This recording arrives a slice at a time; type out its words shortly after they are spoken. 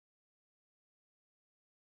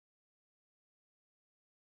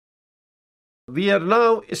We are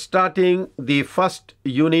now starting the first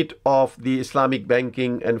unit of the Islamic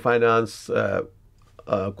Banking and Finance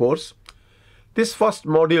course. This first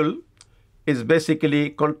module is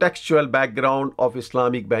basically contextual background of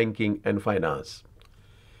Islamic banking and finance.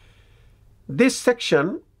 This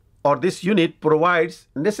section or this unit provides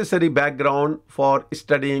necessary background for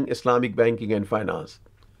studying Islamic banking and finance.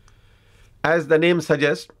 As the name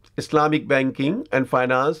suggests, Islamic banking and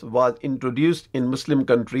finance was introduced in Muslim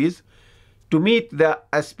countries to meet the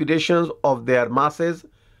aspirations of their masses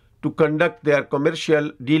to conduct their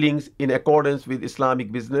commercial dealings in accordance with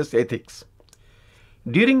Islamic business ethics.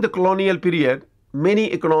 During the colonial period,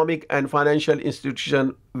 many economic and financial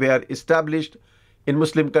institutions were established in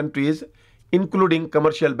Muslim countries, including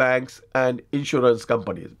commercial banks and insurance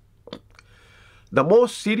companies. The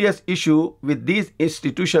most serious issue with these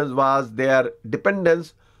institutions was their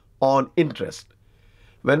dependence on interest.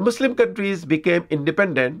 When Muslim countries became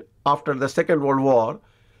independent after the Second World War,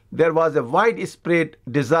 there was a widespread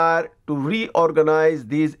desire to reorganize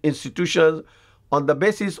these institutions on the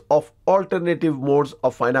basis of alternative modes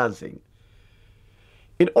of financing.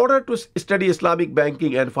 In order to study Islamic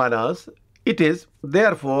banking and finance, it is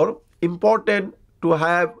therefore important to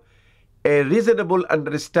have a reasonable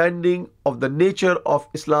understanding of the nature of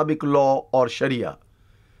Islamic law or Sharia.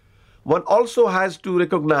 One also has to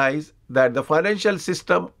recognize that the financial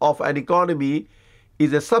system of an economy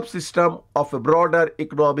is a subsystem of a broader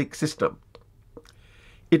economic system.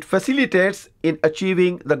 It facilitates in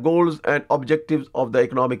achieving the goals and objectives of the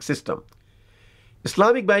economic system.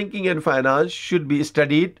 Islamic banking and finance should be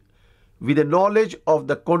studied with a knowledge of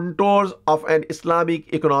the contours of an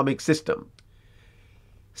Islamic economic system.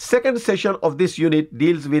 Second session of this unit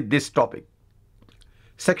deals with this topic.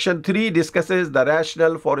 Section 3 discusses the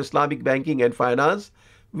rationale for Islamic banking and finance,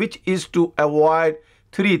 which is to avoid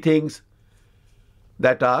three things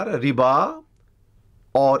that are riba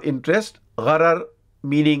or interest, gharar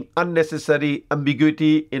meaning unnecessary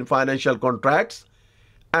ambiguity in financial contracts,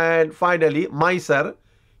 and finally maisar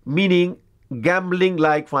meaning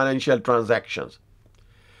gambling-like financial transactions.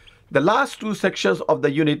 The last two sections of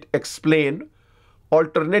the unit explain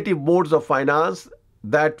alternative modes of finance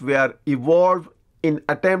that were evolved in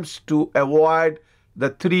attempts to avoid the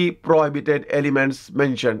three prohibited elements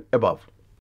mentioned above.